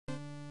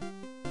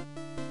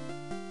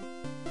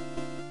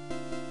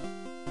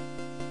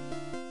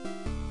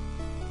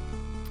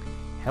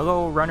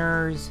Hello,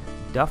 runners,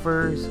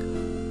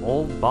 duffers,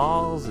 old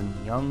balls,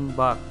 and young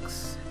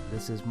bucks.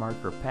 This is Mark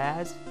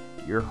Rapaz,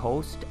 your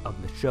host of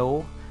the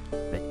show,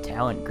 The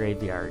Talent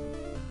Graveyard.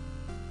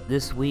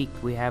 This week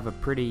we have a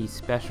pretty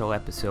special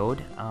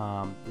episode.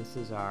 This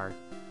is our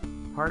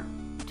part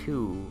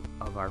 2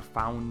 of our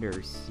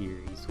Founders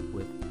series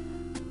with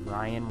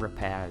Ryan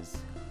Rapaz,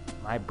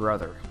 my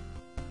brother.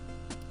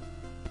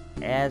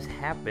 As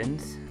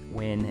happens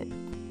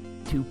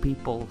when two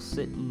people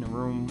sit in a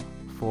room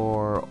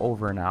for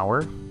over an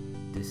hour,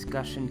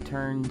 discussion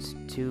turns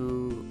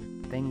to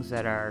things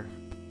that are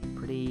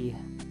pretty,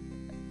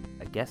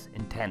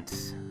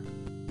 intense.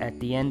 At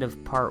the end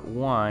of part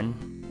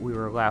 1, we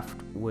were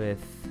left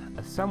with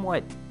a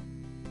somewhat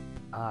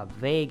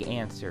vague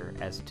answer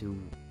as to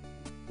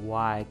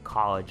why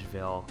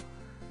Collegeville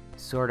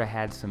sort of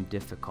had some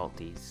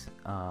difficulties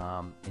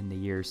in the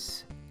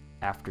years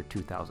after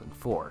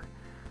 2004.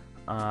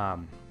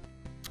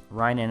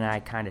 Ryan and I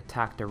kind of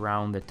talked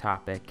around the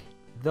topic,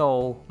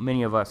 though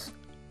many of us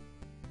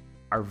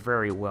are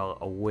very well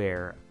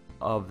aware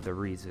of the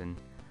reason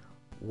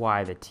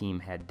why the team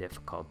had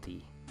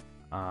difficulty,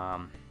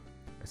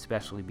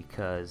 especially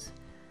because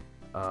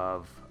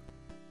of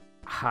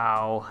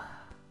how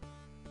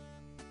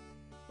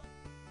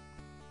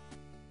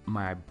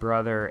my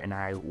brother and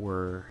I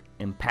were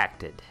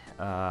impacted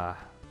by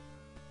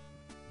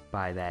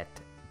that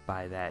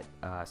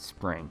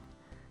spring.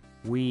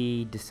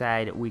 We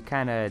decided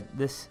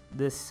this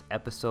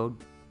episode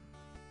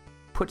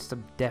put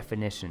some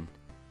definition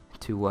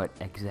to what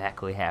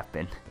exactly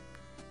happened.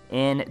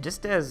 And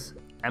just as,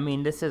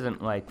 this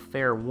isn't like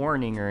fair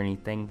warning or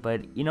anything,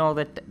 but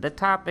that the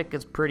topic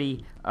is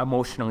pretty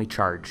emotionally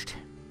charged.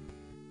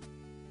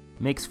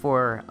 Makes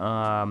for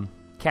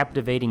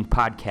captivating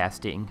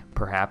podcasting,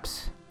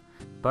 perhaps.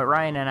 But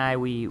Ryan and I,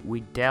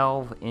 we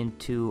delve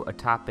into a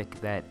topic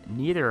that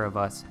neither of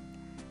us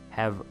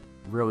have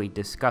really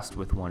discussed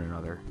with one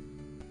another.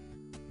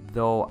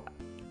 Though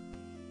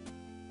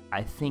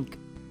I think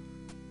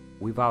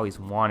we've always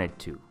wanted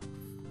to.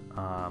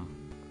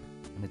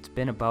 And it's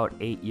been about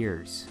 8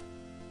 years.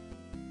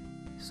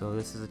 So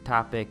this is a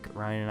topic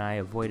Ryan and I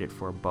avoided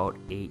for about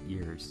 8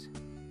 years.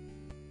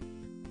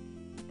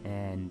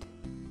 And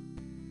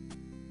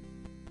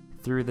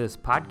through this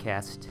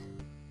podcast,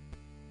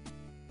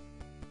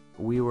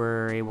 we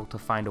were able to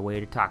find a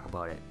way to talk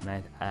about it.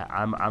 And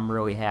I'm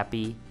really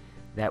happy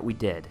that we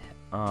did.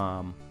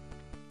 I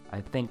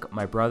think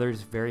my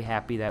brother's very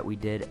happy that we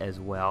did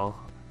as well.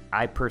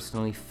 I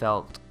personally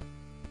felt,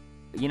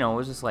 it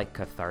was just like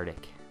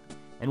cathartic.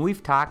 And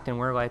we've talked and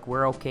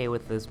we're okay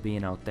with this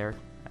being out there.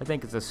 I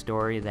think it's a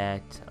story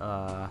that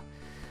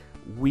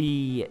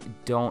we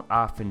don't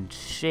often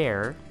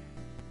share,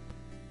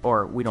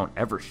 or we don't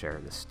ever share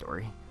this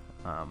story.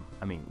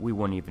 We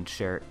wouldn't even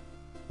share it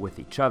with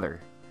each other.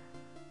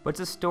 But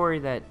it's a story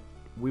that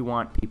we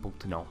want people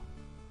to know.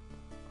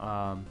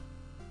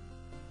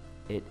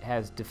 It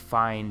has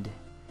defined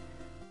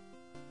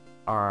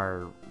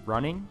our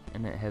running,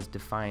 and it has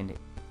defined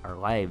our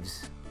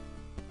lives,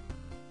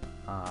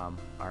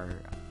 our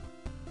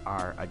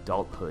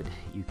adulthood,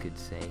 you could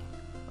say.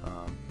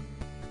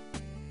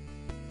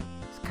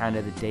 It's kind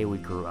of the day we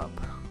grew up.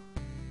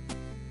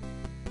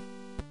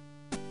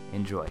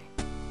 Enjoy.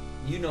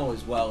 You know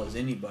as well as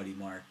anybody,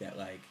 Mark, that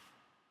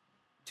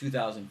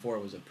 2004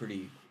 was a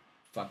pretty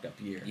fucked up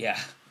year. Yeah.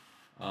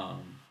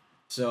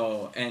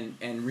 So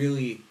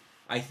really,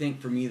 I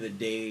think for me the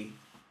day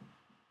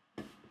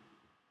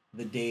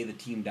the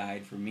team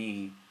died for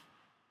me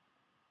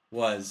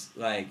was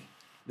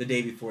the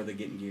day before the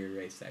Getting Geared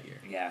race that year.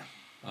 Yeah.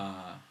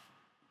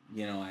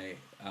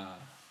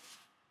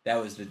 That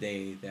was the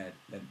day that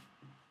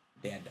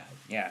Dad died.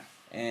 Yeah.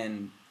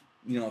 And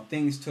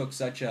things took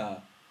such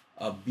a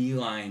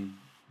beeline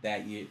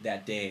that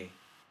day,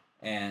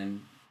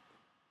 and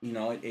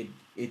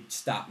it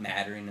stopped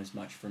mattering as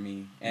much for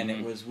me. And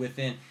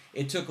Mm-hmm.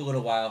 It took a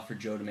little while for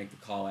Joe to make the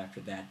call after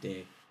that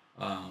day.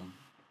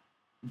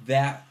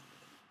 That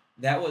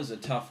was a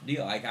tough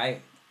deal.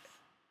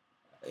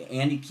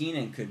 Andy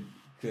Keenan could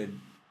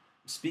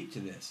speak to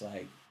this.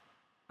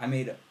 I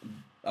made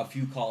a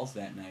few calls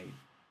that night,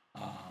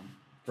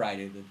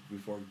 Friday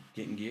before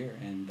Getting Gear,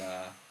 and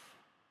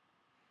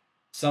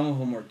some of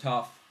them were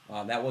tough.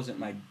 That wasn't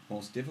my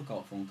most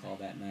difficult phone call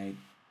that night,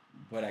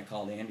 but I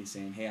called Andy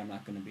saying, "Hey, I'm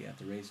not going to be at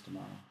the race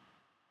tomorrow.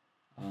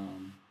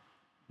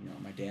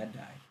 My dad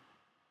died,"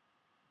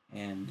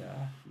 and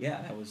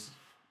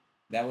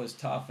that was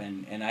tough,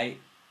 and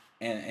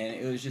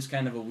it was just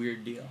kind of a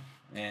weird deal,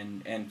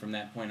 and from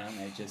that point on,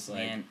 I just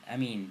the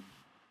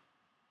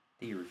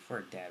year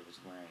before, Dad was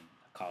wearing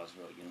a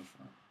Collegeville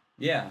uniform.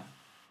 Yeah.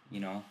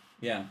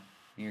 Yeah.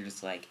 And you're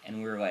just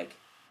and we were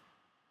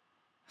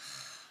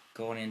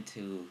going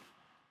into,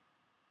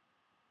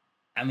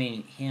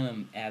 him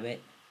and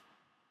Abbott,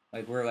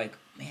 we're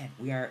man,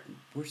 we're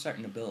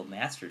starting to build a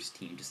Masters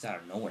team just out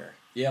of nowhere.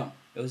 Yeah.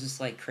 It was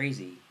just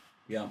crazy.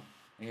 Yeah.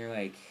 And you're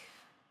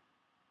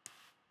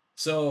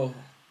So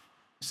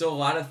a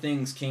lot of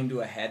things came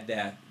to a head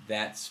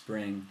that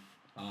spring.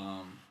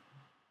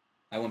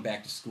 I went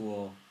back to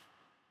school,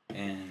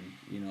 and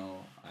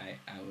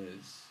I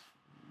was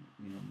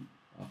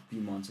a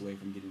few months away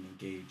from getting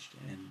engaged,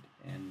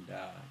 and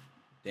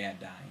dad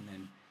dying,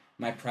 and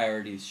my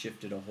priorities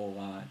shifted a whole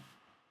lot,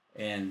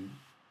 and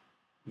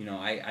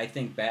I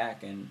think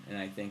back, and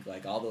I think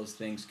like all those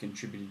things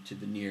contributed to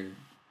the near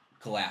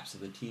collapse of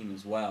the team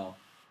as well.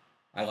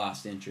 I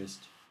lost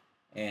interest,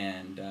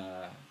 and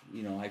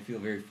I feel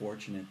very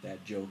fortunate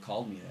that Joe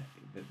called me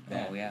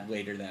Oh, yeah.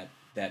 later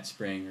that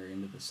spring or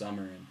into the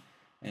summer,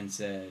 and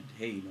said,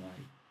 hey,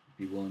 I'd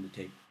be willing to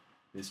take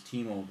this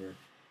team over.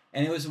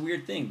 And it was a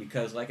weird thing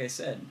because, like I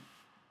said,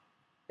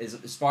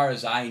 as far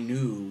as I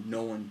knew,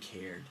 no one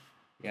cared.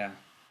 Yeah.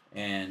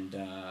 And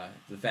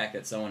the fact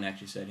that someone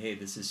actually said, hey,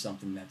 this is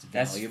something that's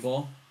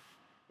valuable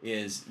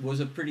was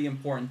a pretty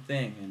important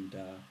thing. And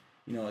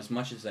as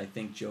much as I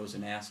think Joe's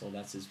an asshole,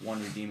 that's his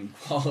one redeeming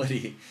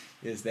quality,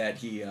 is that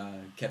he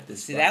kept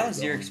this. See, that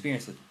was your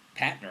experience with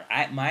Patner.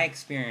 My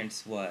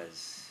experience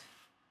was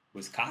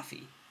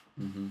coffee.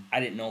 Mm-hmm. I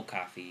didn't know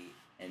coffee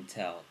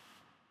until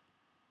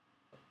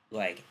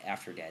like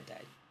after Dad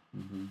died.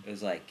 Mm-hmm. It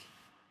was like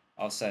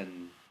all of a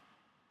sudden,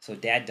 so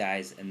Dad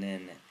dies, and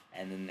then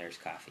there's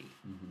coffee.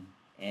 Mm-hmm.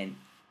 And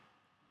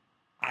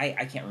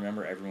I can't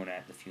remember everyone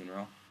at the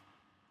funeral.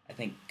 I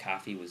think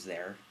coffee was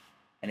there,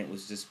 and it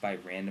was just by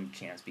random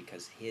chance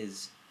because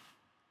his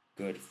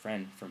good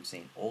friend from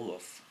St.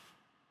 Olaf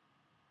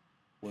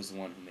was the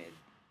one who made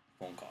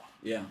the phone call.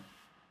 Yeah.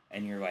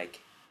 And you're like,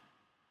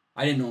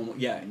 I didn't know.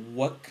 Yeah.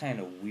 What kind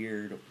of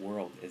weird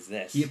world is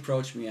this? He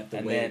approached me at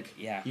the wake.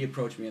 Yeah. He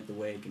approached me at the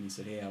wake, and he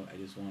said, "Hey, I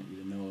just want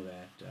you to know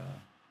that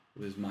it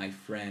was my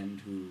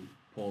friend who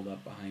pulled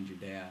up behind your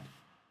dad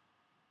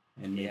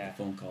and made the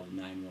phone call to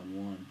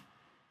 911."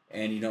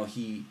 And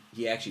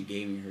he actually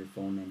gave me her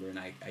phone number, and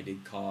I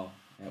did call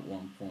at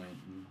one point,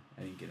 and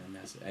I didn't get a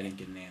message. I didn't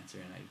get an answer,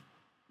 and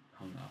I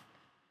hung up.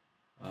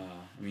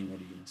 I mean, what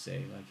are you gonna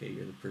say? Like, hey,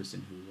 you're the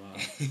person who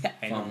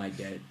found my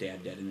dad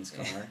dead in his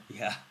car.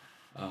 Yeah.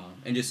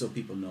 And just so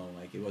people know,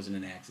 like, it wasn't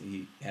an accident.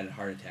 He had a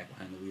heart attack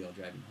behind the wheel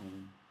driving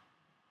home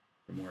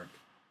from work.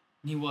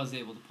 He was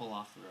able to pull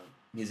off the road.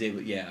 He was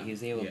able, yeah. He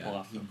was able to pull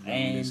off the road. He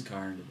ground his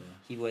car into the...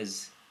 He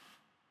was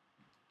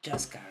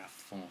just got off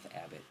the phone with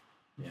Abbott.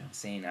 Yeah.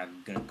 Saying,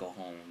 I'm going to go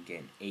home and get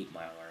an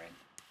 8-miler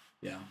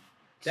in. Yeah.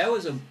 That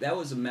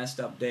was a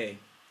messed up day.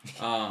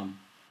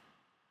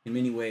 In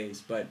many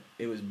ways, but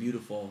it was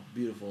beautiful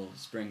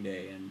spring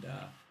day, and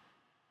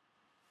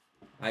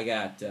I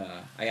got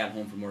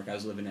home from work. I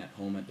was living at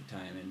home at the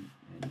time, and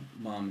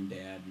Mom and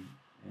Dad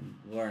and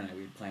Laura and I,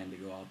 we had planned to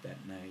go out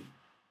that night,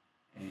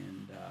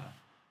 and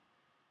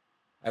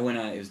I went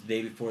on. It was the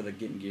day before the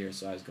Getting Gear,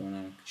 so I was going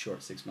on a short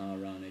 6-mile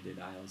run. I did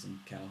Isles and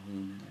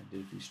Calhoun, and I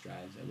did a few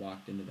strides. I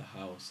walked into the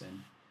house,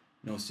 and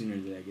no sooner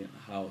did I get in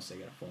the house, I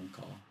got a phone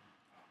call,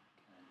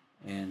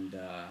 and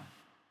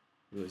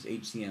it was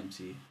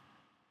HCMC.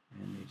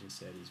 And they just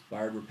said, is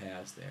Barbara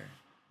Paz there?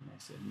 And I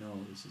said,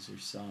 no, this is her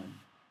son.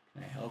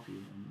 Can I help you?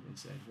 And they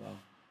said, well,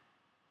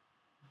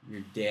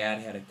 your dad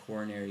had a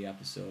coronary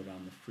episode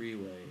on the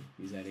freeway.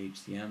 He's at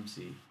HCMC.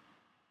 You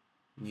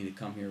need to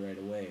come here right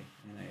away.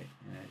 And I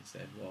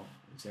said, well,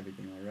 is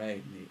everything all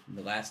right? And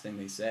the last thing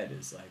they said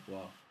is like,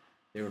 well,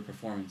 they were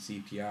performing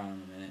CPR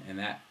on him. And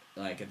that,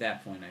 like, at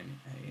that point,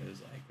 it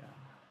was like,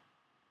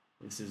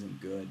 this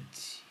isn't good.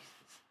 Jesus.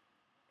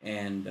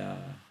 And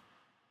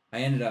I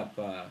ended up...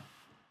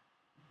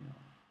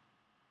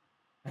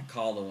 I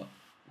called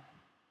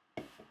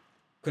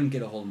couldn't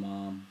get a hold of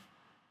Mom.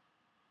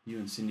 You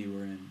and Cindy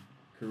were in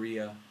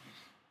Korea.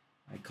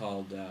 I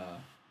called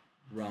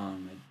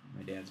Ron,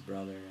 my dad's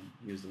brother, and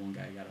he was the one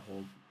guy I got a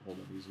hold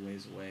of. He was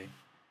ways away.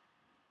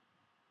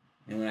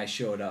 And when I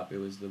showed up, it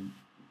was the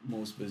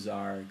most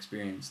bizarre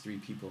experience. 3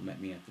 people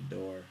met me at the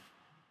door,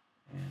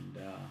 and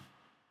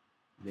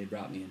they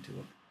brought me into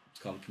it's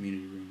called a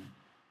community room. And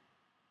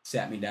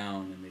sat me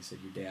down, and they said,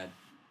 your dad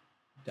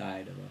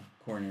died of a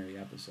coronary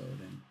episode.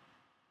 And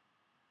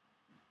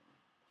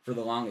for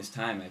the longest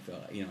time, I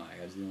felt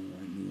I was the only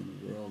one who knew in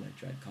the world. I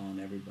tried calling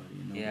everybody,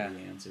 and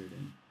nobody answered.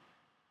 And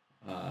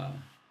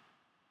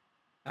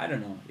I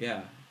don't know.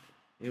 Yeah,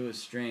 it was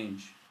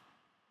strange.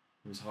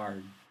 It was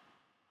hard.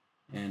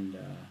 And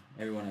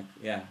everyone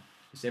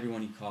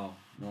you call,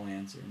 no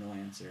answer.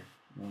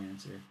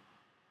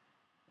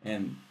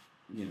 And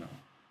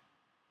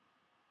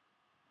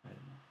I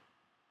don't know.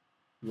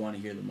 You want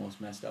to hear the most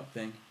messed up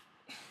thing?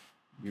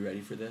 You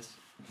ready for this?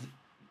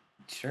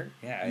 Sure.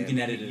 Yeah. You can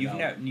edit it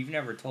out. You've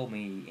never told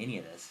me any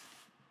of this.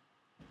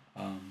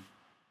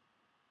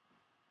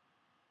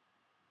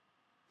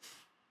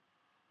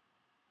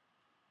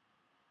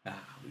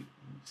 We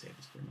save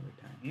this for another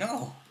time.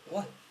 No.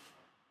 What?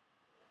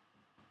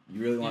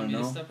 You really want to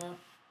know? Step up?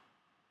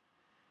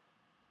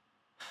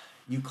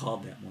 You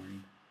called that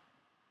morning.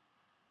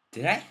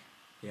 Did I?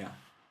 Yeah.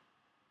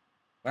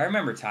 I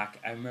remember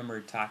talking.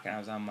 I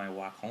was on my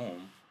walk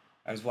home.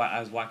 I was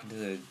walking to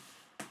the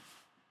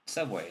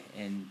subway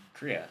in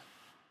Korea.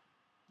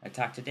 I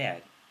talked to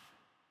Dad.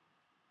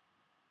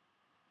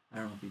 I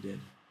don't know if you did.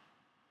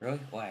 Really?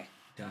 Why?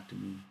 Talk to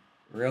me.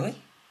 Really?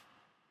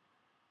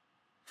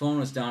 phone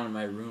was down in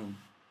my room,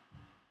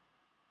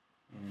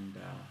 and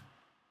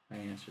I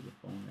answered the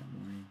phone that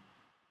morning,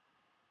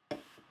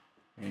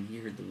 and he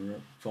heard the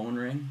phone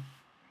ring.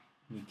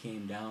 And he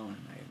came down,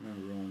 and I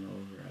remember rolling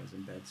over. I was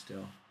in bed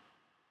still.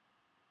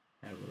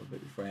 Had a little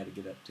bit before I had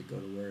to get up to go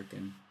to work,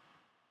 and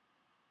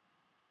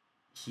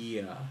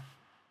he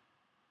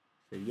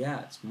said,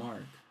 "Yeah, it's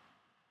Mark."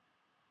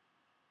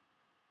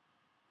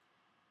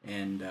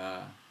 And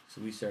so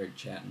we started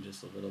chatting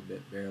just a little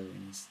bit, barely,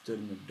 and he stood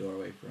in the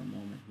doorway for a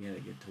moment. He had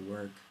to get to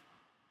work.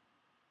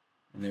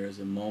 And there was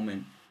a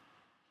moment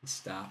he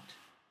stopped.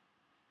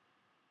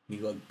 He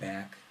looked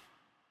back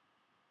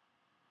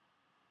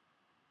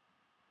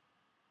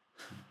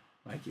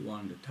like he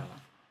wanted to talk.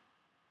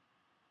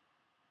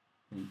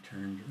 And he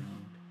turned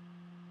around.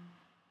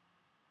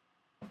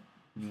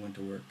 And he went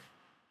to work.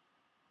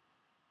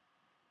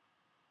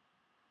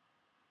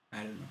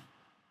 I don't know.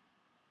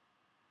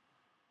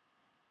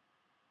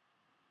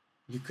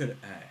 You could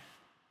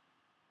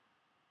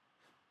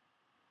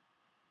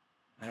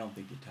I don't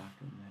think you talked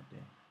to him that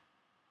day.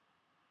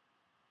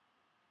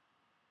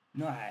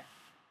 No,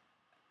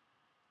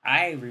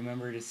 I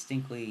remember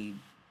distinctly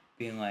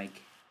being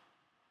like,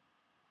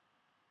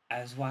 I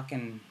was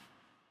walking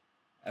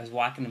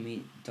to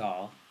meet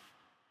Doll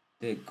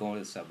to go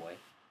to the subway,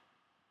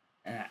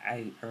 and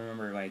I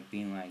remember like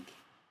being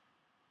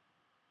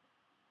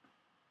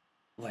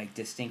like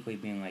distinctly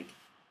being like,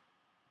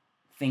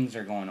 things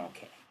are going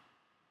okay.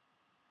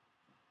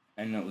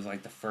 And it was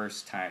like the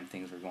first time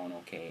things were going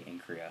okay in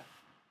Korea,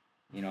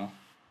 you know?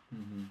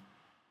 Mm-hmm.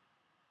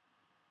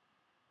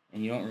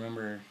 And you don't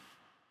remember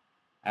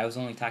I was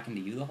only talking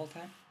to you the whole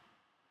time?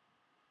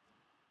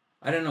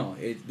 I don't know.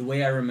 The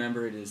way I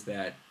remember it is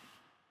that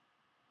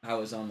I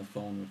was on the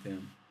phone with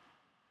him,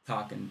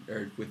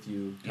 with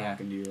you,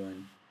 talking to you,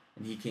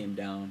 and he came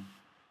down,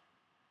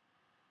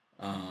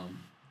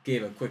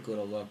 gave a quick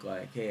little look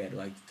like, "Hey, I'd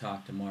like to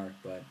talk to Mark,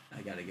 but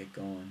I got to get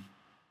going."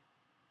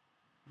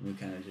 And we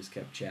kind of just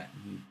kept chatting.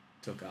 He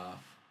took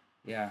off.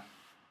 Yeah.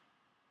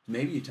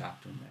 Maybe you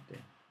talked to him that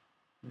day.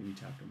 Maybe you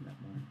talked to him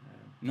that morning. I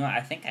don't know. No,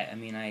 I think I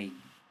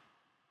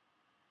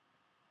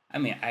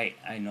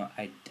know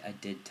I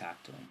did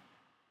talk to him.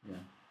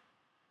 Yeah.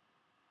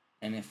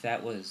 And if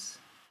that was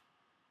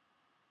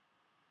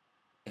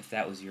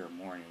your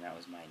morning, that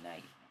was my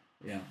night.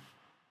 Yeah.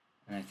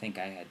 And I think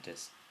I had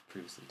just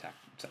previously talked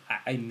to him. So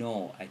I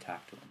know I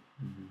talked to him.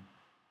 Mm-hmm.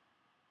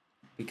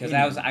 Because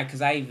I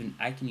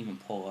can even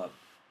pull up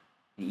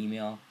an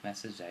email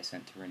message that I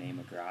sent to Renee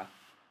McGraw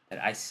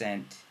that I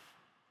sent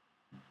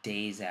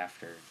days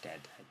after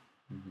Dad died.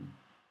 Mm-hmm.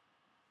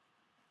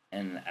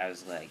 And I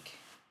was like,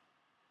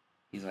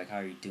 he's like, "How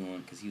are you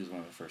doing?" Because he was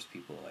one of the first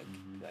people like,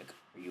 Mm-hmm. be like,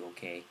 "Are you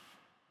okay?"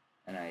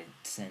 And I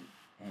sent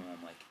him,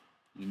 I'm like,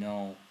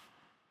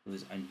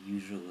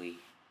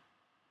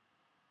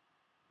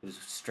 it was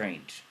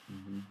strange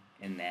Mm-hmm.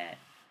 in that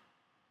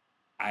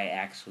I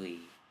actually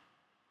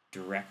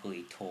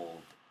directly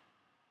told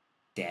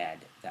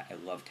Dad that I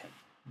loved him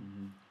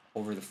Mm-hmm.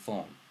 over the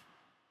phone,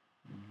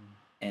 Mm-hmm.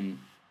 and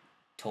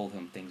told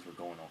him things were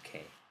going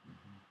okay.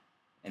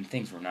 And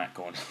things were not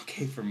going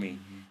okay for me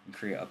in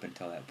Korea up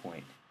until that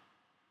point.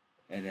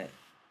 And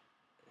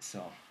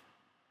so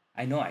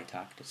I know I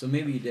talked to him. So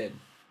maybe you did.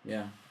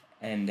 Yeah.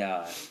 And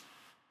I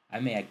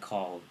had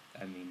called.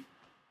 I mean,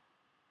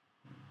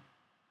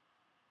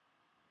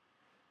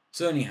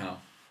 So anyhow,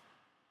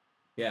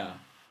 yeah,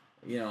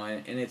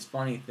 and it's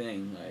funny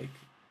thing, like,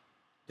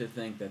 to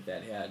think that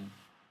had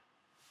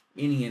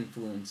any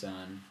influence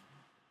on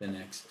the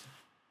next.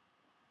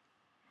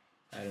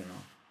 I don't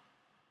know.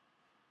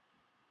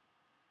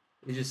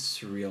 It's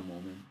just a surreal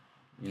moment,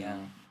 you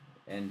know.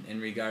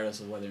 And regardless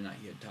of whether or not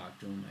you had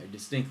talked to him, I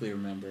distinctly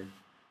remember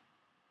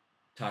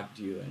talking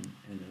to you, and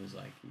it was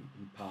like he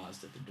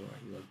paused at the door.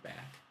 He looked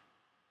back,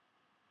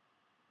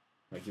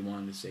 like he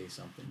wanted to say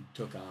something.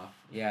 Took off.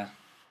 yeah.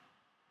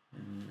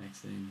 And the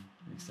next time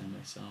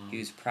I saw him, He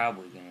was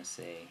probably gonna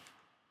say,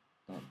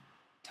 "Don't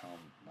tell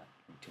him not to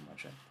drink too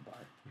much at the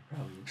bar." he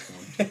probably was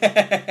going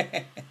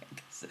to.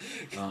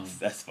 'Cause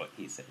that's what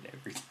he said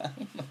every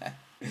time.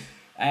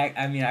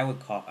 I mean, I would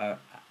call.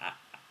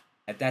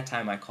 At that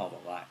time, I called a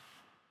lot.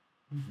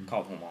 Mm-hmm.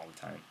 Called home all the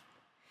time,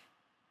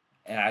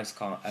 and I was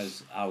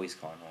always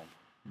calling home.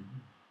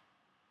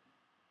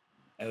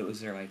 Mm-hmm. Was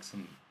there like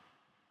some?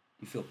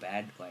 You feel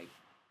bad, like.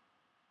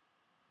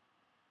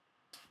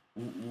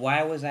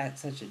 Why was that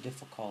such a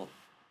difficult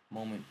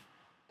moment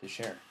to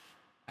share?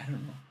 I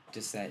don't know.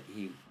 Just that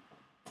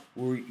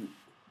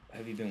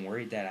have you been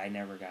worried that I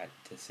never got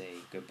to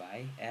say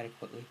goodbye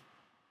adequately?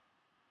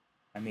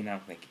 I mean, I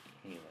don't think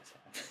any of us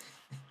have.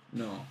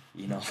 No.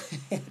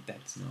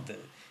 That's No. the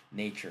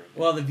nature of it.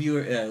 Well, the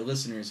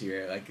listeners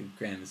here, like,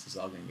 granted, this is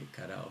all going to get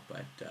cut out,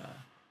 but I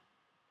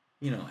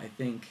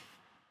think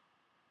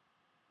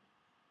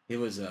it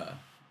was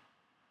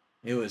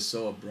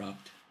so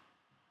abrupt.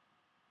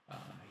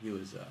 He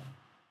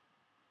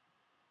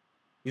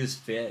was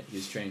fit. He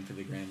was training for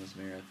the Grandma's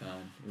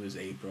Marathon. It was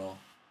April.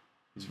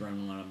 He was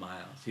running a lot of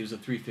miles. He was a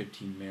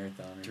 3:15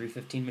 marathoner.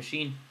 3:15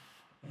 machine.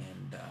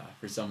 And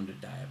for someone to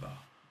die of a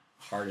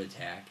heart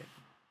attack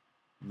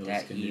in those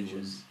that conditions. he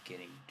was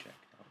getting checked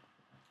out.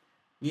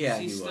 Yeah,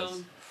 Is he still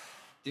was.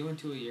 doing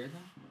 2 a year now?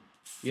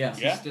 Yeah. Is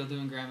he still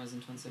doing Grandma's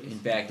in Twin Cities? In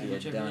fact, he Pretty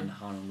had much every done year?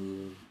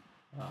 Honolulu.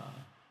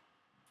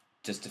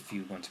 Just a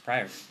few months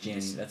prior.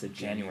 That's a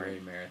January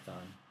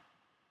marathon.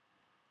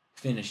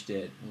 Finished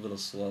it a little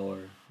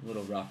slower, a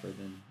little rougher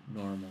than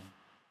normal.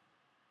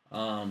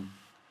 I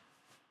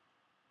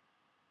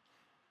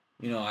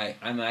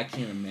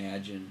can't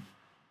imagine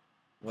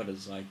what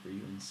it's like for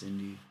you and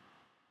Cindy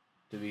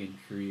to be in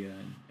Korea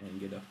and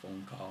get a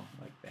phone call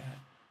like that.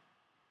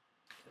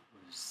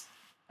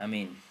 I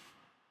mean,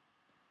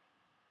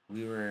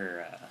 we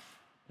were.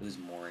 It was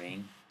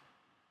morning.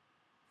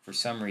 For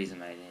some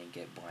reason, I didn't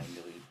get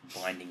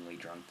blindingly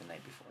drunk the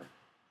night before,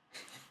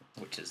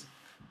 which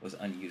was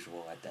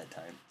unusual at that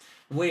time.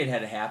 The way it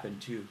had to happen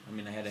too. I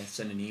mean, I had to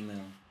send an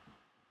email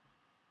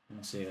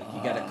and say,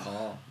 "You got to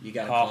call. You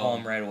got to call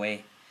home right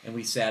away." And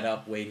we sat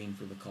up waiting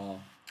for the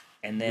call.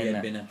 And then we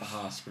had been at the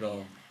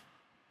hospital.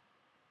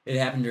 It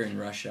happened during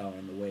rush hour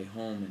on the way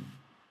home,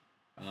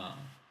 and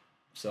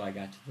so I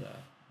got to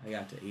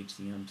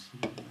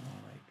HCMC,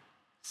 like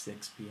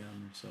 6 p.m.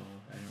 or so.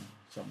 I don't know,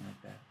 something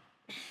like that.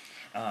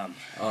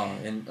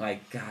 And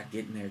like God,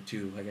 getting there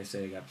too. Like I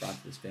said, I got brought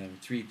to this family.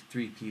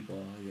 Three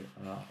people,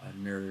 a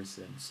nurse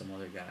and some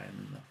other guy, and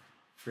then the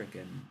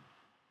frickin'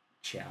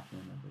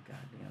 chaplain of the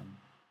goddamn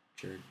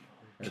church.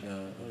 Or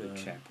the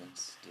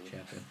chaplains.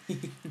 Chaplain.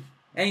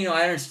 And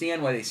I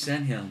understand why they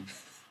sent him.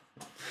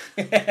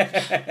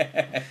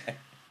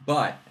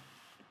 But,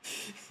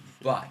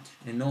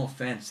 and no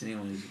offense to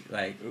anyone who's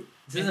like,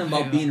 this isn't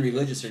about being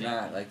religious or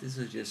not. Like, this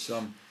is just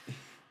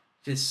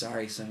just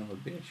sorry son of a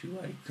bitch who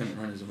couldn't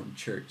run his own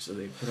church, so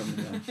they put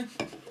him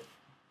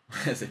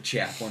as a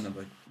chaplain of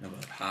a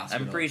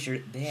hospital. I'm pretty sure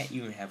they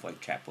even have like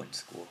chaplain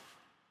school.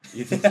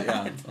 You think?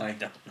 Yeah, I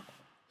don't know.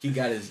 He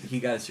got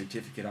a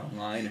certificate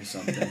online or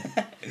something.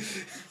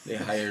 They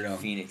hired him.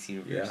 Phoenix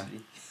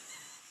University.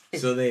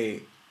 Yeah.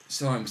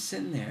 So I'm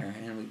sitting there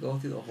and we go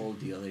through the whole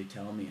deal. They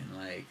tell me and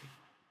like,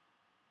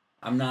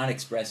 I'm not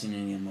expressing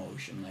any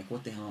emotion. Like,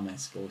 what the hell am I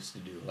supposed to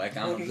do? Like,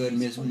 I'm a good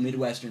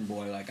Midwestern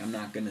boy. Like, I'm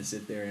not gonna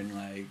sit there and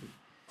like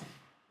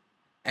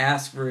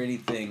ask for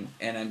anything.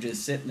 And I'm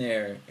just sitting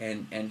there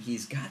and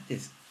he's got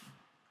this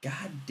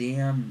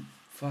goddamn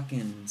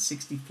fucking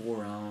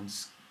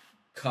 64-ounce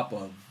cup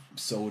of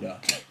soda.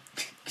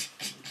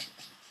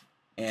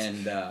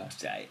 And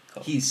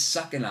he's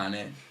sucking on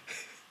it.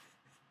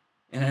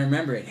 And I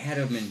remember it had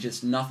him in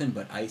just nothing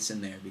but ice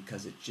in there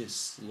because it's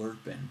just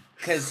slurping.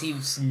 Because he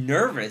was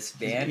nervous,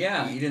 man.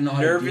 Yeah, he didn't know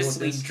how nervously to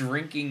deal with this.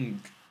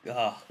 Drinking. We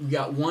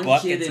got one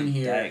kid in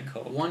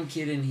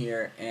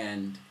here,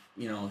 and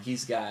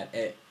he's got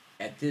at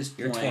this point.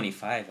 You're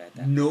 25 at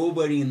that.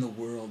 Nobody in the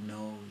world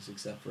knows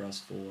except for us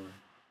four.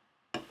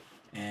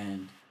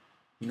 And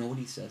you know what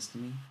he says to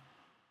me?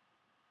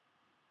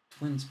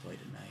 Twins play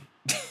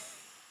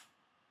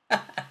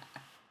tonight.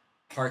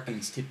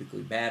 Parking's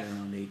typically bad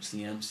around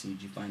HCMC.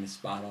 Did you find a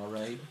spot all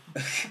right?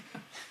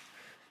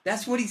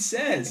 That's what he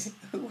says.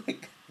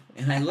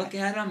 And I look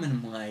at him and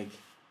I'm like,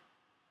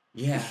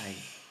 yeah,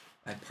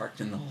 I parked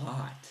in the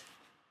lot.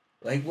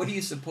 Like, what are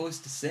you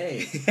supposed to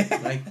say?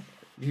 Like,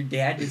 you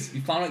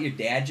found out your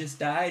dad just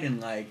died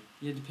and like...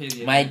 You had to pay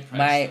the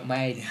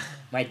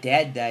my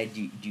dad died.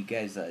 Do you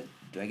guys... do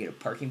I get a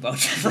parking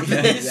voucher for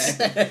Yeah, this?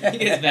 exactly. He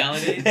gets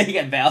validated. He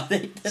got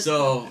validated.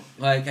 So,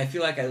 like, I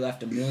feel like I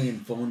left a million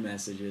phone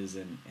messages,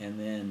 and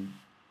then,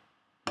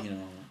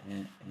 and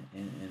then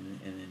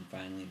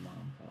finally,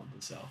 Mom called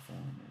the cell phone,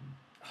 and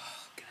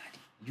oh God,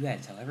 you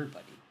had to tell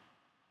everybody.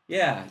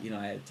 Yeah,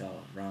 I had to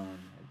tell Ron.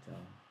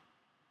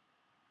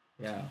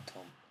 Yeah.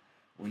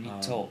 When you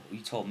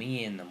told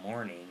me in the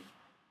morning,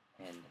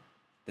 and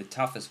the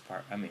toughest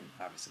part. I mean,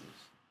 obviously,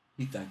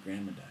 you thought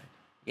Grandma died.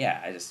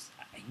 Yeah,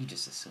 you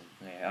just assumed.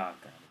 Oh, God.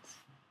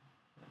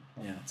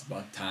 Yeah, it's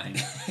about time.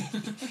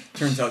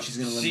 Turns out she's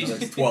going to live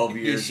another 12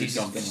 years or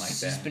something like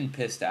that. She's been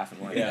pissed off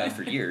and wanting to die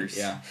for years.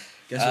 Yeah.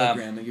 Guess what,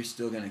 Grandma? You're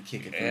still going to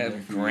kick it for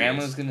another few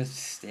Grandma's years. going to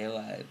stay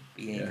alive,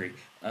 be angry.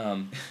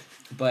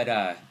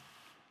 But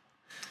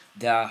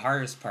the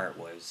hardest part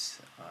was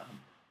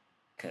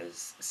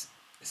because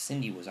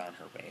Cindy was on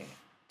her way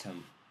to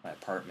my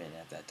apartment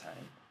at that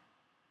time.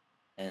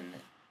 And,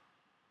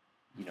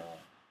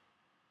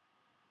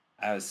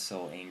 I was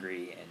so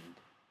angry and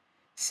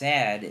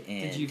sad.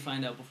 And did you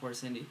find out before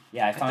Cindy?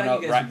 Yeah, I found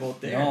out. You guys were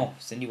both there. No,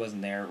 Cindy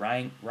wasn't there.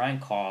 Ryan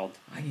called.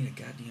 I need a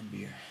goddamn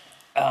beer.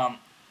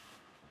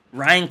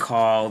 Ryan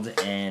called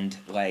and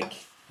like.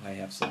 I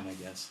have some, I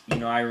guess.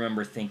 I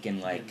remember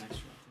thinking like,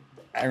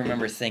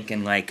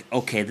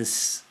 okay,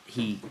 he's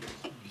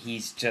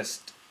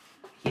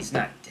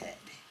not dead.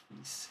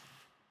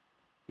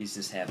 He's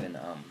just having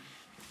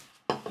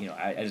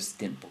I just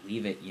didn't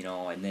believe it,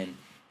 and then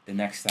the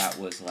next thought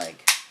was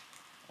like,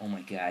 oh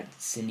my God,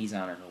 Cindy's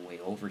on her way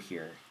over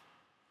here.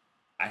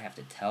 I have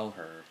to tell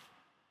her.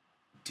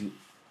 Do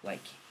I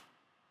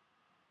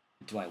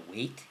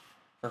wait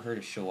for her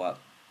to show up,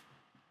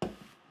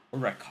 or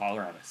do I call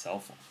her on a cell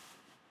phone?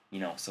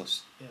 So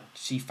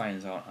she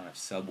finds out on a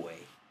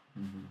subway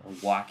or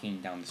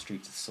walking down the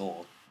streets of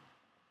Seoul.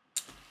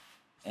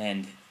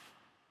 And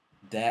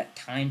that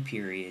time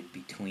period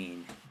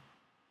between,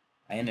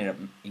 I ended up,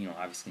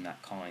 obviously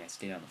not calling. I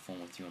stayed on the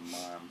phone with you and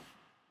Mom.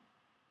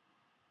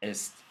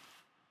 Is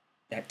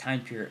that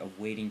time period of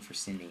waiting for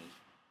Cindy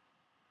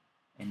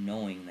and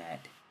knowing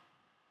that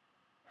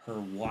her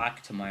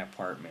walk to my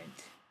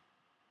apartment,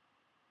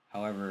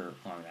 however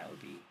long that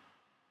would be,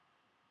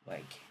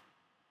 like,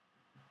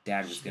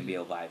 Dad was going to be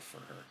alive for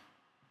her.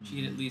 She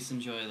could at least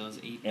enjoy those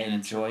 8 And minutes. Or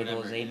enjoy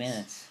whatever those it 8 is.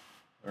 minutes.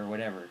 Or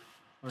whatever.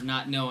 Or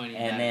not know any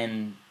And better.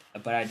 then,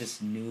 but I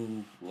just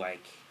knew,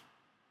 like,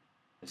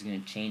 it was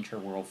going to change her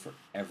world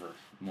forever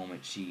the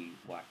moment she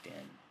walked in.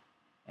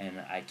 And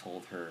I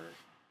told her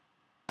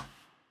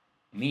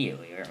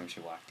immediately, right when she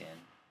walked in.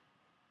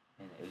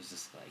 And it was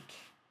just like,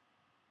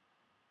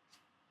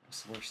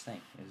 what's the worst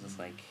thing? It was just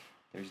like,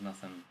 there's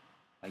nothing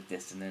like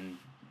this. And then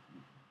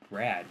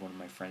Brad, one of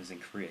my friends in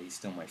Korea, he's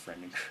still my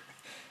friend in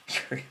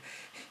Korea.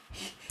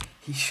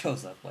 He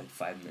shows up like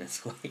 5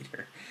 minutes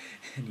later,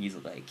 and he's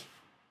like,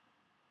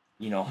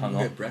 hung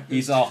get up. breakfast.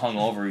 He's all hung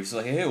over. He's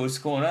like, "Hey, what's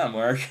going on,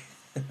 Mark?"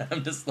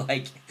 I'm just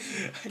like,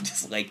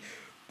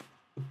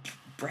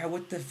 Brad,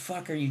 what the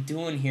fuck are you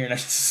doing here? And I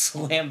just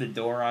slammed the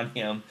door on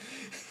him,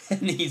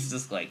 and he's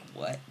just like,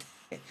 "What?"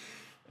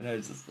 And I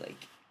was just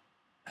like,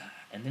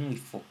 and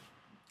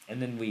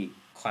then we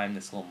climbed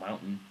this little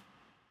mountain,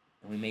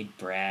 and we made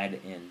Brad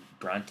and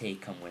Bronte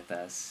come with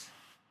us,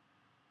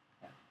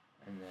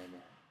 and then.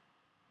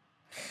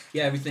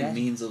 Yeah, everything That-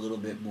 means a little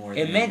bit more.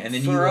 It than, meant and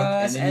then for you look,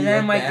 us, and and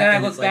then, then I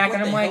look it's back what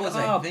and I'm the like, hell was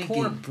I oh,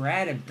 poor thinking?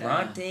 Brad and Yeah.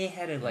 Bronte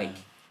had to like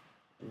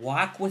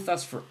walk with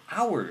us for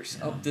hours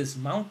Yeah. up this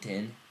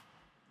mountain,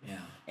 Yeah,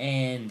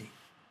 and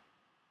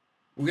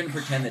we're gonna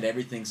pretend that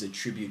everything's a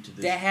tribute to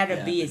this. that had to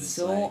death, be and it's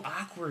so like,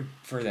 awkward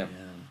for them.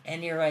 yeah.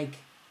 And you're like,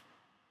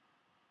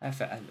 I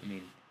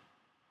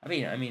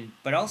mean,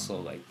 but also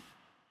like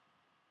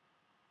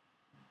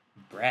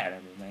Brad. I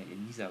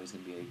mean, he's always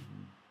gonna be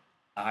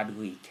a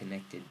oddly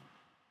connected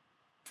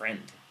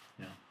friend.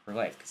 Yeah. For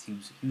life, because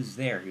he was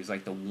there. He was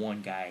like the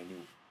one guy I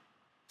knew.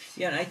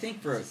 Yeah, and I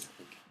think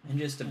and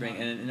just to bring,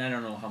 and I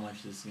don't know how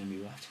much this is gonna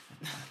be left of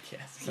the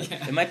podcast, but,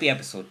 Yeah. It might be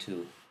episode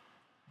 2.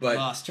 but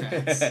Lost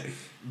tracks.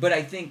 But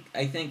I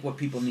think what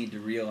people need to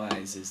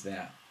realize is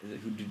that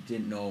who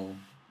didn't know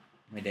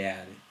my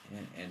dad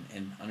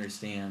and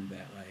understand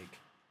that, like,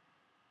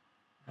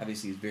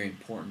 obviously it's very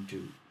important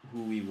to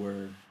who we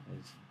were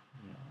as,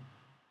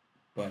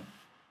 but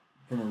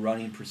from a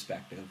running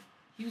perspective,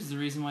 He was the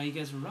reason why you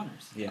guys were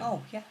runners. yeah,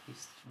 Oh yeah,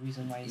 he's the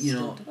reason why he's You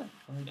still know, doing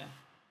it. Like, Yeah.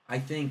 I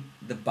think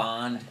the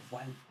bond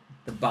why?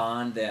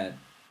 that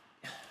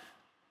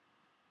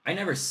I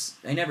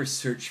never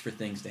search for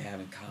things to have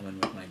in common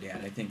with my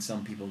dad. I think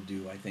some people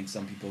do. I think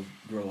some people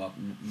grow up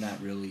not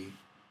really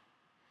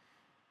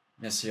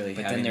necessarily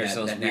But having then there's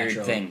that those weird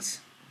natural things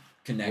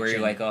connection. where you're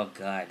like, oh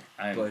god,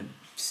 I'm but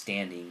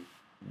standing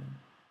Yeah.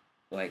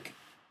 like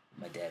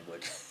my dad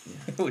would,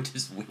 Yeah. which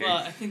is weird. Well,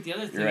 I think the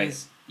other thing right.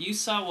 is you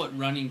saw what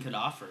running could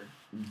offer.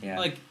 yeah,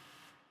 Like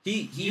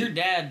he your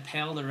dad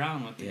palled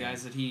around with the Yeah.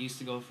 guys that he used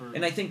to go for.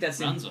 and I think that's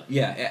runs with.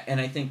 and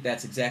I think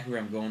that's exactly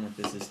where I'm going with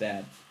this is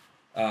that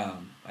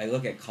I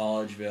look at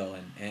Collegeville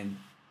and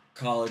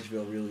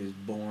Collegeville really is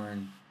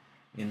born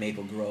in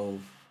Maple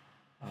Grove.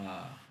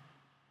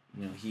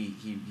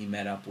 He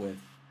met up with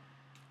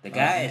the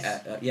guys.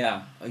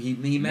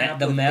 he met up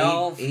the with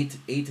Melv,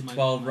 eight to Mike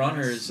 12 Myers.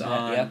 runners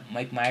on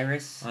Mike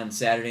Myris. on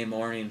Saturday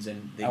mornings,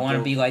 and they I want to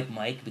broke- be like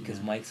Mike because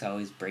Yeah. Mike's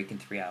always breaking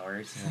 3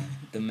 hours. Yeah.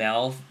 The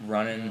Melv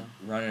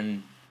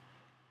running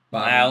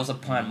Bob- miles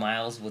upon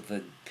miles with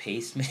a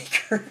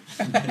pacemaker.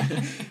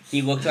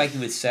 He looked like he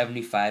was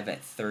 75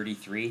 at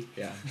 33.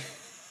 Yeah,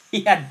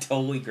 He had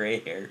totally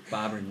gray hair.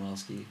 Bob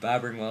Ringwalski,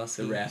 Bob the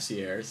Ringwalski.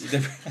 Rassiers.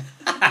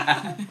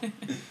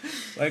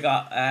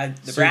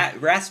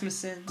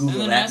 Rasmussen.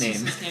 Google and then that name.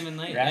 Rasmussen's came in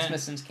late.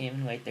 Rasmussen's came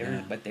in late.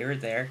 Yeah. But they were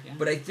there. Yeah.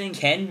 But I think,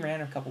 Ken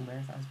ran a couple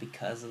marathons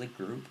because of the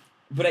group.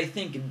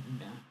 Yeah.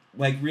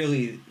 like,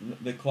 really,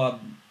 the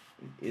club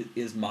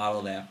is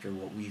modeled after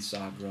what we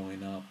saw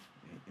growing up.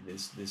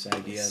 This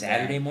idea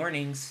Saturday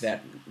mornings.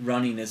 that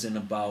running isn't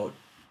about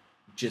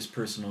just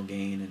personal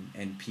gain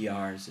and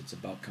PRs. It's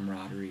about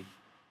camaraderie,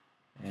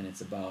 and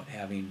it's about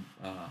having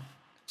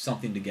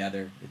something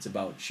together. It's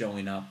about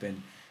showing up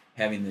and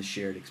having this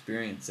shared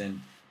experience.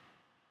 And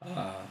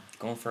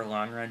Going for a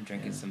long run,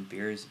 drinking Yeah. some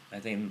beers. I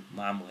think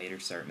Mom later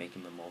started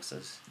making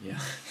mimosas. yeah,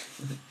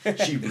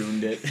 she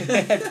ruined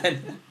it.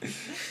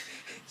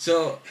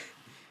 So,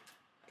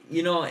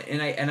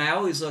 and I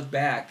always look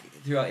back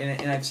throughout,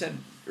 and I've said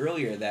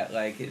earlier that,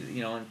 like,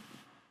 you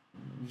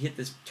hit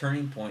this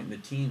turning point in the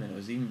team, and it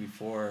was even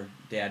before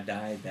Dad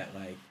died, that,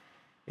 like,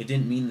 it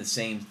didn't mean the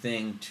same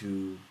thing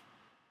to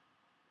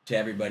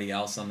everybody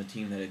else on the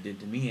team that it did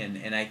to me,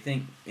 and I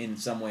think in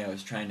some way I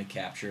was trying to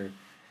capture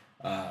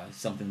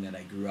something that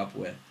I grew up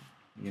with,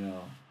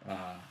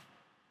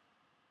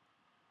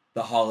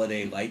 the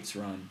holiday lights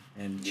run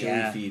and chili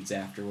Yeah. feeds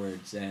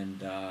afterwards,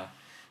 and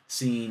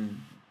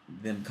seeing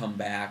them come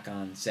back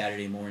on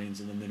Saturday mornings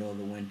in the middle of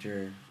the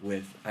winter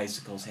with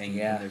icicles hanging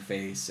Yeah. from their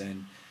face,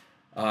 and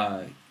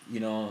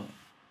all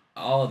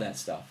of that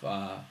stuff.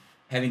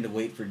 Having to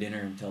wait for dinner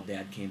until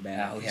Dad came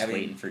back. I was having,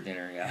 waiting for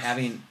dinner. Yeah.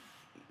 having,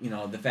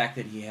 the fact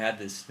that he had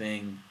this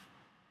thing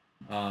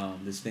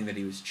that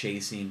he was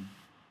chasing,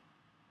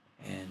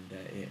 and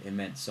it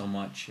meant so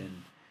much.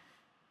 And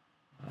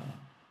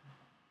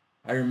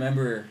I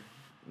remember,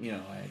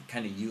 I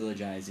kind of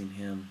eulogizing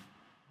him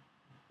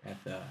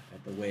at the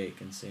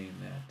wake and saying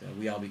that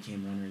we all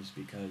became runners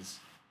because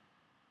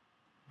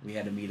we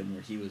had to meet him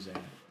where he was at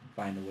and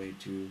find a way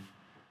to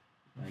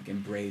like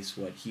embrace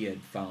what he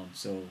had found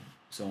so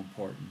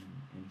important,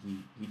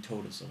 and he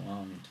towed us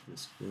along into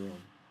this world.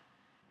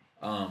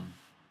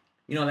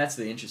 That's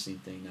the interesting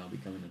thing now,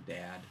 becoming a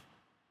dad,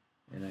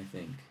 and I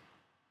think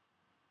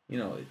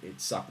it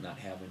sucked not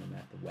having him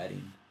at the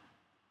wedding,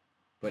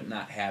 but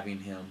not having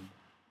him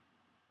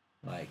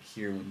like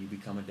here when you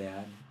become a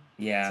dad.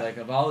 Yeah. It's like,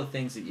 of all the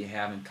things that you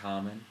have in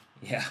common,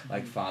 Yeah.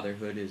 like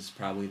fatherhood is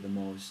probably the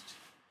most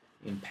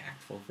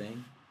impactful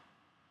thing,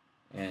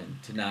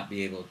 and to not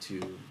be able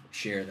to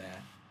share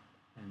that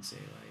and say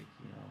like,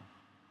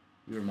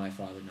 you were my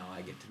father, now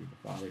I get to be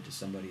the father to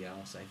somebody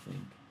else, I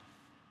think,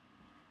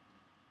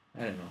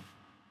 I don't know,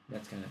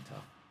 that's kind of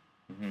tough.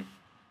 Mm-hmm.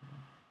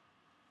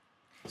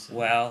 So,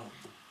 Well,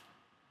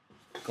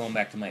 going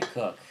back to Mike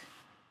Cook,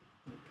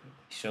 he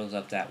shows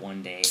up that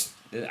one day.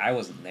 I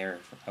wasn't there.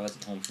 I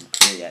wasn't home from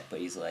Korea yet, but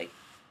he's like,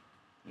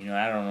 I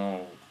don't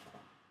know.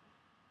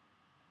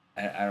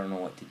 I don't know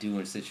what to do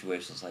in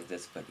situations like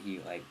this, but he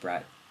like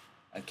brought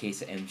a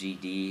case of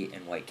MGD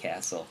and White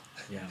Castle.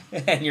 yeah,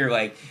 And you're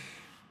like,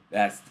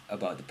 that's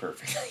about the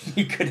perfect thing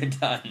you could have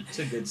done. it's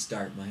a good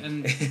start, Mike.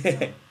 And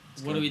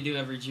It's what good. do we do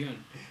every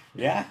June?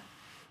 Yeah.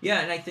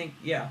 Yeah, and I think,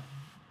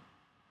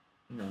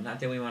 not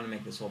that we want to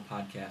make this whole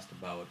podcast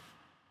about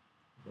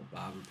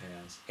Bob or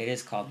Paz. It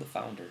is called The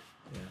Founder.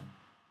 Yeah.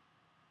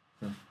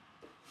 Huh.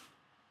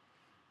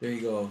 There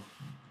you go.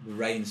 The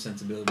writing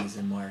sensibilities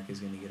in Mark is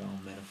going to get all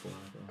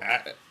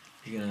metaphorical.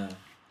 You're going to,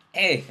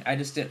 Hey, I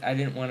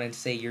didn't want to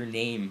say your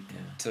name yeah,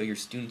 so your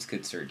students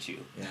could search you.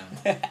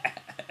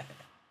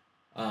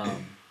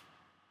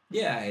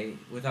 yeah.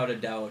 Without a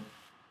doubt,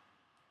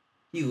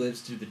 he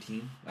lives through the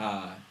team.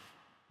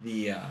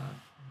 The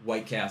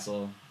White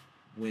Castle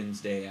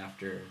Wednesday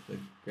after the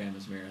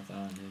Grandma's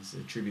Marathon is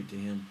a tribute to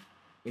him.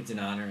 It's an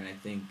honor, and I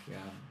think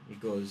it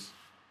goes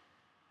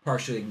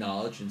partially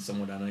acknowledged and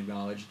somewhat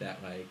unacknowledged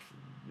that like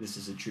this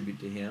is a tribute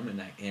to him,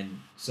 and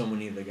so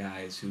many of the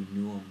guys who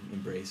knew him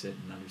embrace it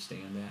and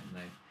understand that,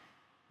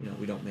 and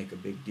we don't make a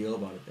big deal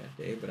about it that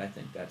day, but I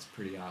think that's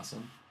pretty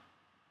awesome.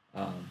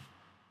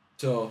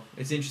 So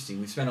it's interesting.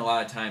 We spent a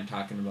lot of time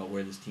talking about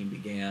where this team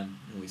began,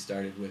 and we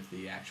started with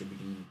the actual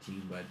beginning of the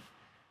team, but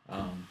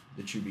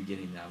the true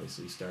beginning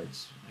obviously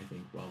starts, I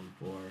think, well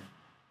before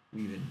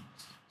we even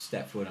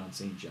step foot on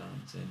St.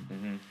 John's,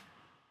 and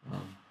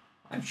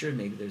I'm sure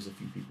maybe there's a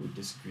few people who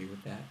disagree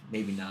with that.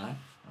 Maybe not.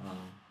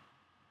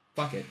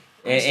 Fuck it.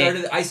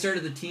 I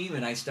started the team,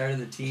 and I started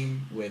the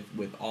team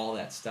with all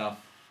that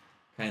stuff,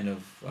 kind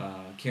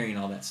of carrying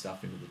all that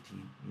stuff into the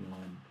team,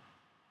 and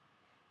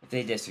If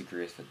they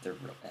disagree with it, they're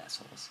real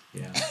assholes.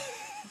 yeah,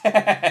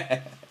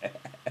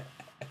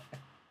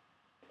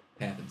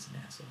 Pavin's an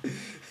asshole.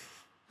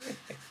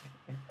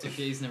 It's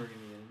okay, he's never gonna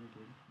get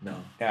interviewed.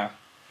 No. Yeah.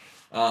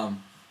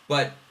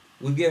 But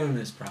we'll give him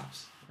his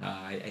props.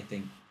 I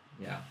think,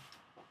 yeah.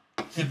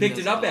 He He picked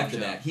does it up a hell of a after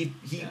job. that. He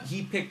Yeah.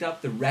 he picked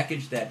up the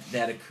wreckage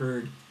that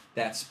occurred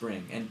that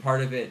spring, and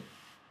part of it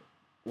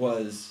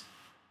was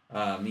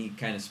me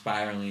kind of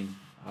spiraling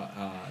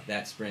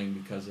that spring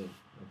because of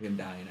him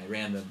dying. I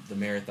ran the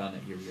marathon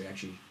that year. We were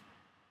actually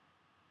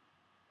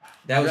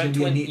that was going to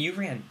be a neat You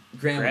ran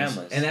grandma's.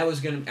 Grandma's. And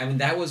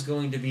that was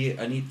going to be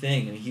a neat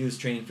thing. And he was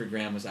training for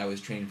grandma's. I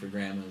was training for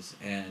grandma's,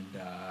 and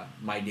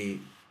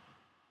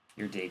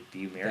your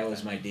debut marathon. that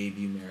was my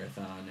debut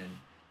marathon, and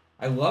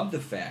I loved the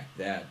fact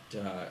that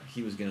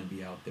he was going to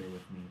be out there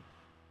with me,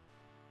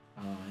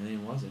 and he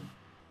wasn't.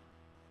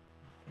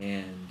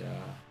 And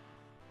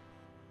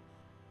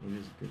it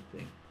was a good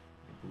thing.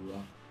 I blew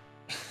up.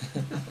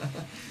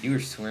 You were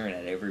swearing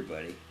at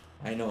everybody.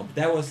 I know, but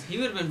that was He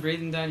would have been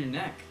breathing down your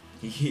neck.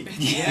 he He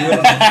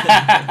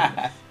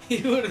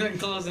would have been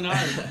closing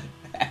hard.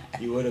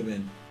 He would have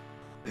been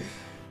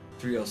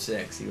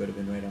 306. He would have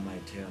been right on my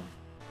tail.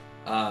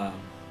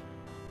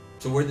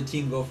 So where'd the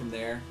team go from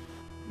there?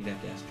 You'd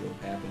have to ask Joe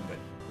Pappin, but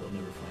we'll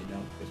never find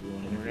out because we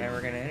won't We're interview never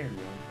him. gonna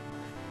interview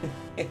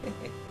him.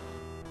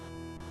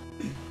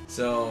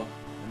 So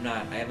I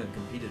haven't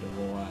competed a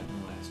whole lot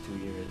in the last 2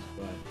 years,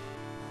 but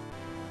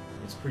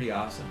it's pretty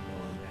awesome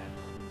knowing that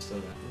we've still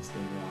got this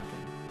thing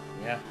rocking,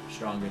 Yeah.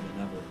 stronger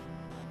than ever.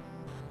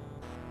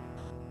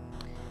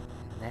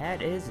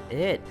 That is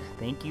it.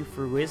 Thank you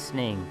for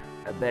listening.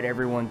 I bet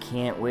everyone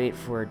can't wait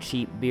for a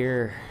cheap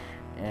beer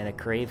and a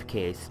Crave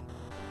case.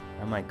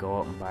 I might go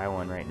out and buy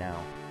one right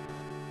now.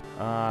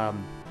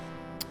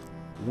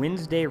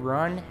 Wednesday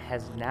run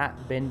has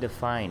not been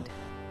defined.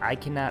 I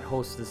cannot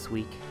host this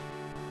week.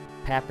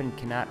 Pappin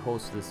cannot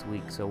host this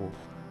week, so,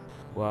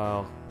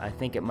 well, I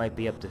think it might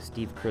be up to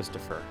Steve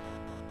Christopher,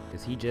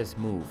 because he just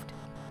moved.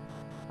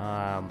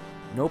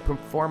 No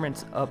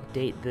performance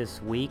update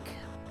this week,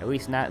 at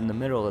least not in the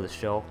middle of the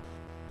show.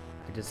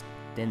 I just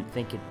didn't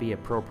think it'd be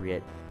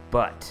appropriate,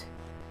 but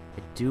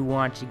I do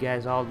want you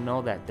guys all to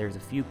know that there's a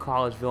few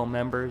Collegeville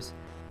members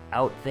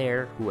out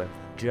there who have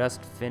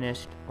just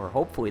finished, or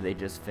hopefully they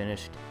just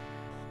finished,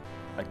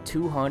 a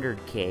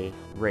 200K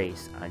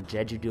race on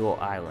Jeju-Do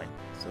Island.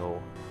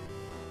 So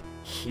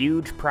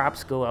huge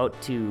props go out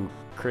to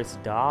Chris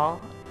Dahl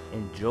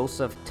and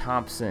Joseph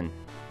Thompson.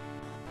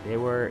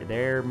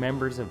 They're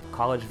members of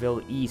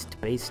Collegeville East,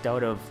 based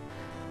out of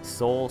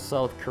Seoul,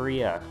 South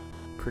Korea.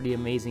 Pretty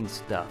amazing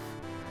stuff.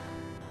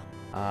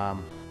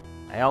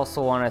 I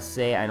also want to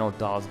say, I know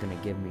Dahl's gonna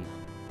give me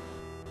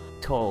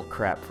total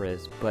crap for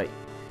this, but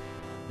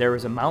there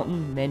was a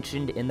mountain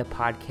mentioned in the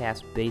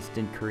podcast based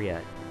in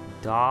Korea.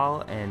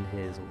 Dahl and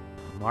his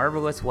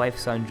marvelous wife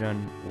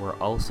Sunjun were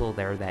also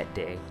there that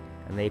day,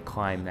 and they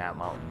climbed that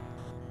mountain.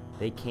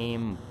 They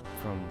came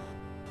from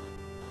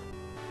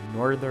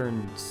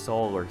northern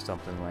Seoul or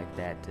something like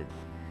that,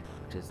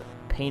 which is a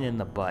pain in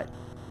the butt.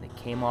 They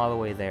came all the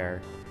way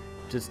there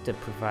just to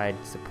provide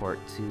support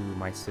to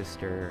my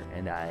sister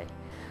and I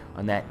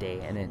on that day,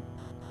 and it's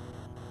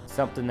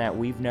something that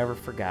we've never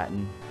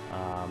forgotten.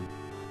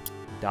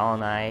 Dahl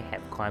and I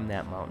have climbed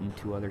that mountain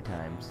 2 other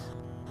times,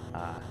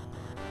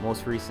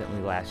 most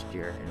recently last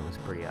year, and it was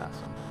pretty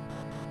awesome.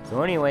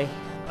 So anyway,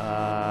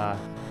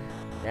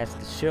 that's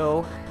the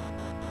show.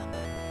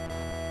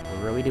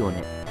 We're really doing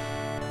it.